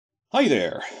Hi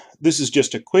there. This is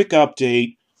just a quick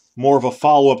update, more of a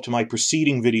follow-up to my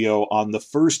preceding video on the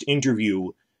first interview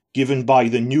given by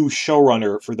the new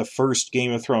showrunner for the first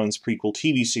Game of Thrones prequel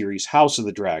TV series, House of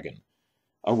the Dragon,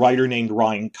 a writer named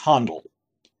Ryan Condal.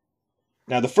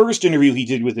 Now, the first interview he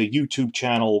did with a YouTube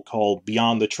channel called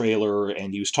Beyond the Trailer,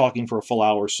 and he was talking for a full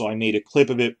hour, so I made a clip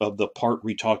of it, of the part where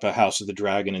he talked about House of the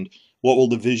Dragon and what will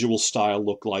the visual style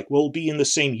look like. Will it be in the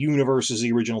same universe as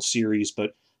the original series,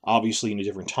 but obviously in a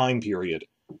different time period.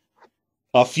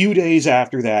 A few days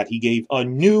after that, he gave a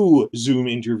new Zoom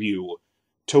interview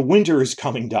to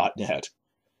winteriscoming.net.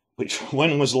 Which,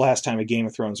 when was the last time a Game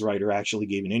of Thrones writer actually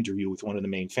gave an interview with one of the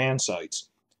main fan sites?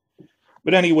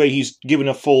 But anyway, he's given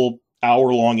a full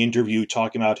hour-long interview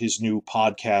talking about his new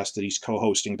podcast that he's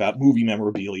co-hosting about movie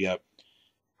memorabilia.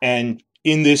 And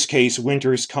in this case,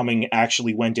 Winter is Coming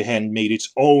actually went ahead and made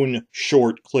its own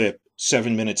short clip,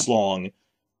 7 minutes long,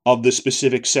 of the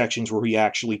specific sections where he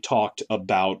actually talked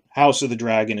about House of the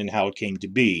Dragon and how it came to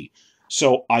be.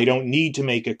 So I don't need to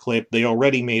make a clip. They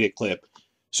already made a clip.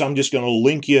 So I'm just going to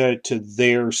link you to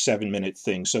their 7-minute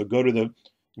thing. So go to the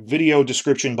video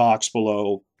description box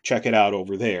below. Check it out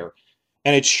over there.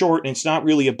 And it's short, and it's not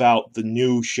really about the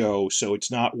new show, so it's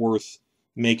not worth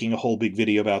making a whole big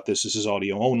video about this. This is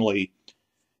audio only.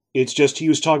 It's just he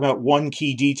was talking about one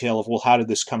key detail of, well, how did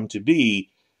this come to be?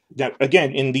 Now,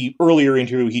 again, in the earlier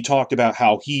interview, he talked about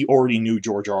how he already knew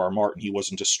George R.R. Martin. He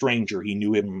wasn't a stranger. He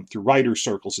knew him through writer's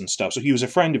circles and stuff, so he was a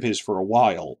friend of his for a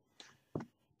while.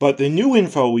 But the new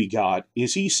info we got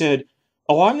is he said,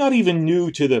 oh, I'm not even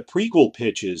new to the prequel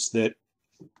pitches. That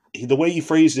the way he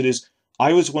phrased it is,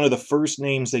 I was one of the first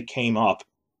names that came up,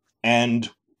 and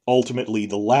ultimately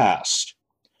the last.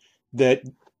 That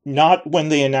not when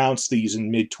they announced these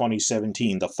in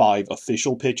mid-2017, the 5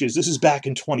 official pitches. This is back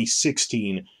in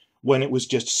 2016, when it was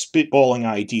just spitballing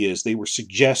ideas. They were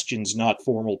suggestions, not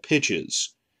formal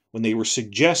pitches, when they were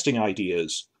suggesting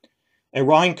ideas. And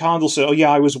Ryan Condal said, oh yeah,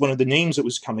 I was one of the names that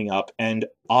was coming up, and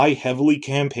I heavily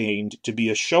campaigned to be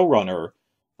a showrunner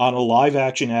on a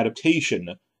live-action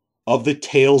adaptation of the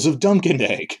Tales of Dunk and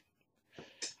Egg.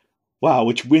 Wow,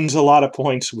 which wins a lot of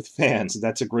points with fans.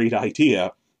 That's a great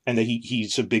idea, and that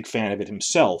he's a big fan of it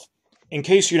himself. In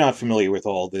case you're not familiar with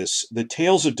all this, the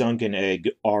Tales of Dunk and Egg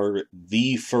are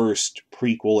the first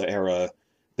prequel era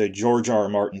that George R.R.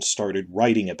 Martin started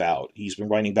writing about. He's been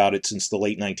writing about it since the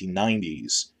late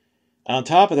 1990s. On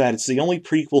top of that, it's the only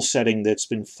prequel setting that's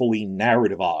been fully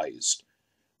narrativized,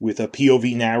 with a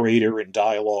POV narrator and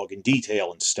dialogue and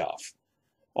detail and stuff.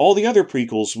 All the other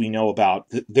prequels we know about,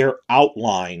 they're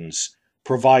outlines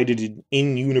provided in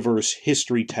in-universe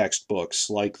history textbooks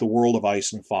like The World of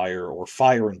Ice and Fire or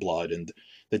Fire and Blood and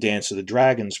the Dance of the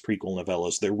Dragons prequel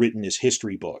novellas. They're written as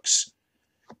history books.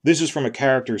 This is from a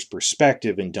character's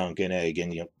perspective in Dunk and Egg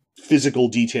and physical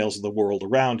details of the world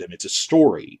around him. It's a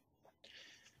story.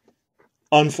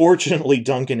 Unfortunately,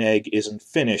 Dunk and Egg isn't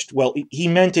finished. Well, he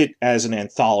meant it as an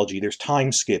anthology. There's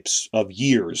time skips of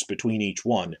years between each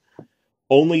one.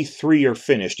 Only 3 are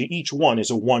finished. Each one is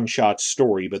a one-shot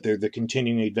story, but they're the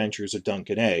continuing adventures of Dunk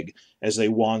and Egg as they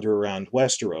wander around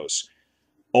Westeros.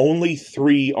 Only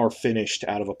 3 are finished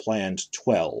out of a planned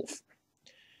 12.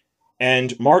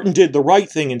 And Martin did the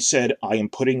right thing and said, I am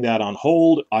putting that on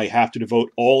hold. I have to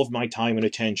devote all of my time and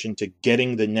attention to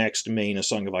getting the next main A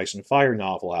Song of Ice and Fire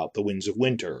novel out, The Winds of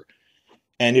Winter.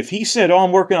 And if he said, oh,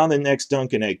 I'm working on the next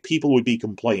Dunk and Egg, people would be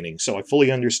complaining. So I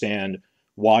fully understand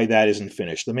why that isn't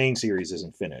finished. The main series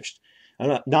isn't finished.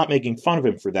 I'm not making fun of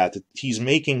him for that. He's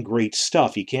making great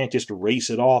stuff. He can't just race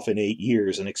it off in 8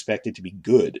 years and expect it to be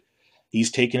good.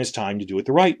 He's taken his time to do it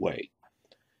the right way.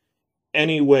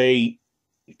 Anyway,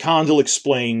 Condal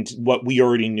explained what we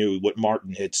already knew, what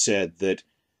Martin had said, that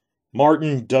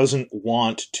Martin doesn't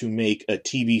want to make a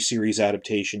TV series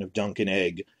adaptation of Dunk and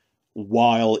Egg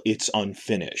while it's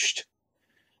unfinished.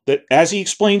 That, as he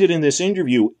explained it in this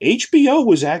interview, HBO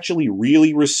was actually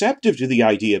really receptive to the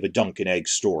idea of a Dunk and Egg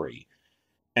story.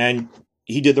 And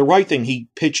he did the right thing. He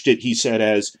pitched it, he said,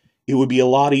 as it would be a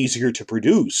lot easier to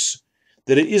produce.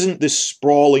 That it isn't this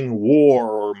sprawling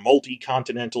war or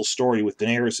multi-continental story with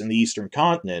Daenerys in the Eastern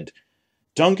Continent.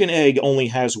 Dunk and Egg only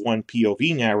has one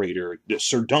POV narrator,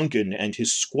 Sir Duncan, and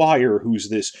his squire, who's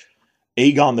this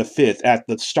Aegon V. At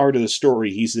the start of the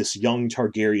story, he's this young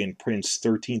Targaryen prince,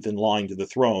 13th in line to the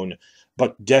throne,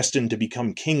 but destined to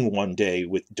become king one day,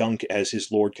 with Dunk as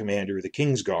his Lord Commander of the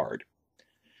Kingsguard.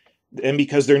 And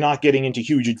because they're not getting into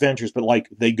huge adventures, but like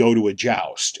they go to a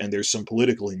joust, and there's some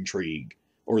political intrigue,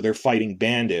 or they're fighting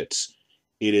bandits,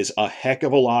 it is a heck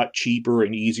of a lot cheaper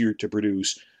and easier to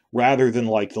produce, rather than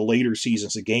like the later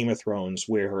seasons of Game of Thrones,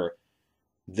 where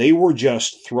They were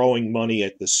just throwing money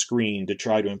at the screen to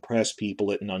try to impress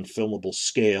people at an unfilmable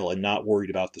scale and not worried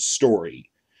about the story.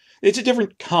 It's a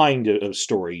different kind of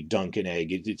story, Dunk and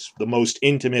Egg. It's the most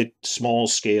intimate,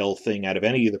 small-scale thing out of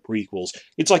any of the prequels.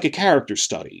 It's like a character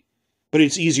study, but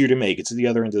it's easier to make. It's at the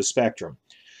other end of the spectrum.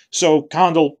 So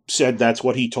Condal said that's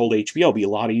what he told HBO. It'd be a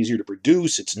lot easier to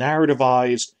produce. It's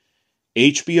narrativized.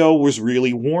 HBO was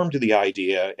really warm to the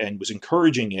idea and was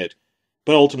encouraging it,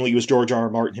 but ultimately it was George R. R.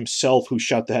 Martin himself who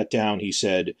shut that down, he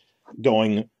said,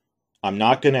 going, I'm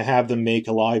not going to have them make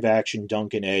a live-action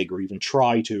Dunk and Egg, or even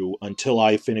try to, until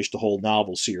I finish the whole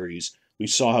novel series. We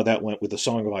saw how that went with The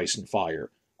Song of Ice and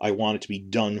Fire. I want it to be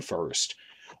done first.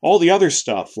 All the other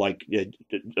stuff, like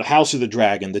House of the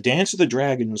Dragon, the Dance of the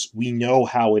Dragons, we know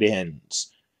how it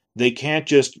ends. They can't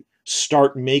just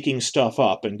start making stuff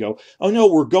up and go, oh no,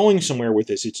 we're going somewhere with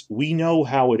this. It's, we know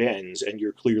how it ends, and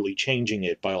you're clearly changing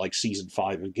it by like season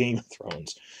 5 of Game of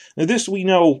Thrones. Now this, we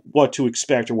know what to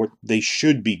expect or what they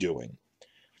should be doing.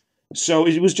 So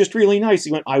it was just really nice.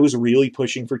 He went, I was really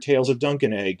pushing for Tales of Dunk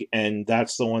and Egg, and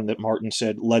that's the one that Martin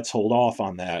said, let's hold off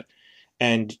on that.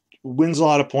 And wins a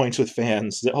lot of points with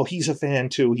fans that, oh, he's a fan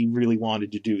too, he really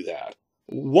wanted to do that.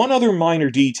 One other minor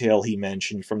detail he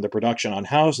mentioned from the production on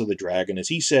House of the Dragon is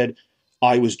he said,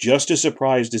 I was just as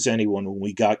surprised as anyone when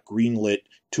we got greenlit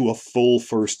to a full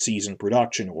first season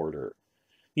production order.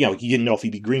 You know, he didn't know if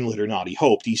he'd be greenlit or not, he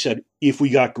hoped. He said, if we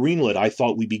got greenlit, I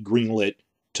thought we'd be greenlit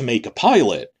to make a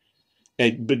pilot.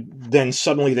 But then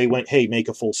suddenly they went, hey, make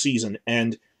a full season.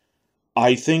 And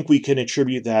I think we can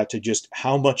attribute that to just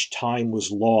how much time was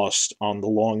lost on the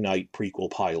Long Night prequel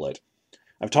pilot.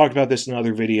 I've talked about this in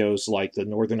other videos, like the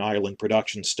Northern Ireland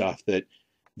production stuff, that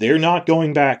they're not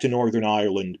going back to Northern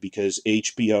Ireland because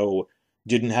HBO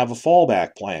didn't have a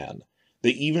fallback plan.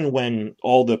 That even when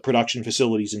all the production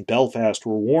facilities in Belfast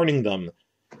were warning them,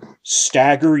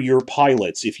 stagger your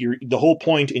pilots. The whole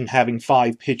point in having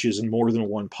 5 pitches and more than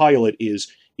one pilot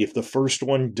is if the first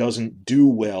one doesn't do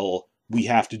well, we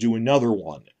have to do another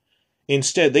one.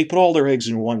 Instead, they put all their eggs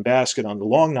in one basket on the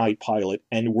Long Night pilot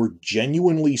and were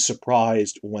genuinely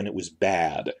surprised when it was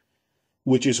bad,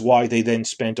 which is why they then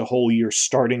spent a whole year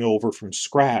starting over from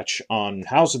scratch on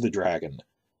House of the Dragon.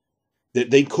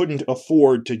 That they couldn't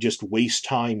afford to just waste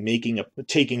time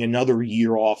taking another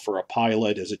year off for a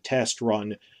pilot as a test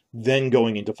run, then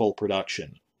going into full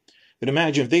production. But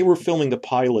imagine if they were filming the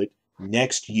pilot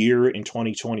next year in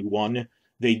 2021,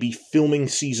 they'd be filming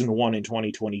season 1 in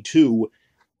 2022,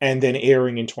 and then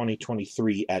airing in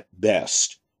 2023 at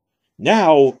best.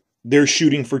 Now, they're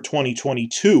shooting for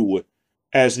 2022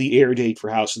 as the air date for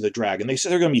House of the Dragon. They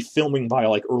said they're going to be filming by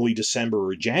like early December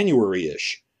or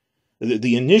January-ish.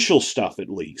 The initial stuff, at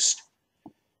least.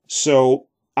 So,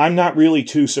 I'm not really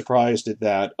too surprised at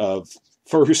that.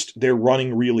 First, they're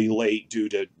running really late due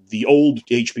to the old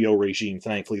HBO regime,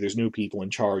 thankfully. There's new people in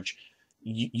charge.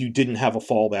 You didn't have a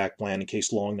fallback plan in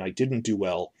case Long Night didn't do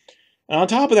well. And on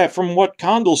top of that, from what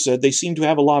Condal said, they seem to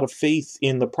have a lot of faith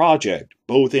in the project,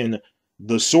 both in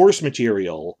the source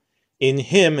material, in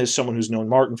him as someone who's known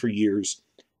Martin for years,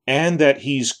 and that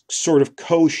he's sort of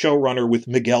co-showrunner with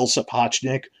Miguel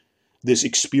Sapochnik, this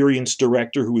experienced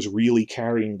director who is really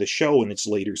carrying the show in its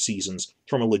later seasons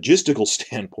from a logistical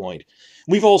standpoint.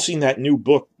 We've all seen that new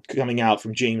book coming out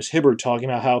from James Hibbert talking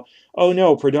about how, oh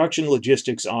no, production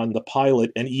logistics on the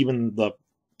pilot and even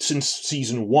since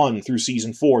season 1 through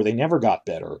season 4, they never got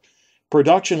better.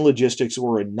 Production logistics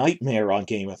were a nightmare on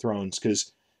Game of Thrones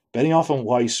because Benioff and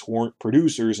Weiss weren't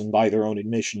producers and by their own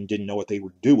admission didn't know what they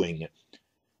were doing.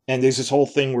 And there's this whole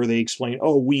thing where they explain,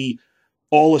 oh, we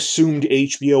all assumed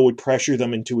HBO would pressure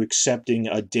them into accepting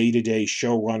a day-to-day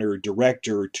showrunner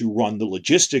director to run the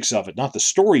logistics of it, not the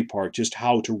story part, just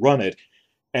how to run it.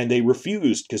 And they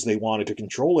refused because they wanted to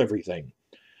control everything.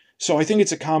 So I think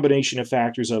it's a combination of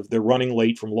factors of they're running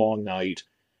late from Long Night,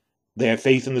 they have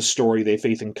faith in the story, they have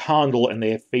faith in Condal, and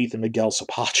they have faith in Miguel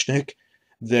Sapochnik,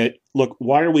 that, look,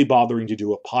 why are we bothering to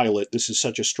do a pilot? This is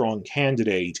such a strong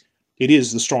candidate. It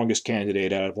is the strongest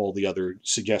candidate out of all the other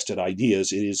suggested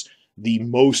ideas. It is the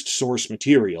most source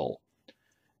material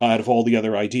out of all the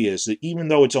other ideas, that even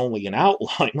though it's only an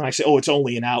outline, when I say, oh, it's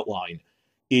only an outline,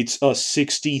 it's a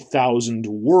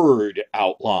 60,000-word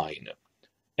outline.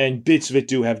 And bits of it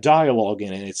do have dialogue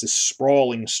in it. It's a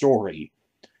sprawling story.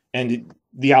 And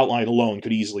the outline alone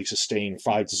could easily sustain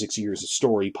 5 to 6 years of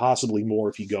story, possibly more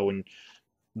if you go in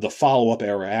the follow-up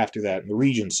era after that in the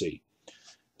Regency.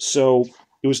 So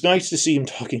it was nice to see him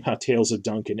talking about Tales of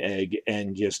Dunk and Egg,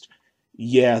 and just,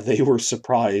 yeah, they were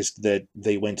surprised that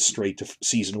they went straight to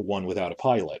season 1 without a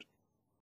pilot.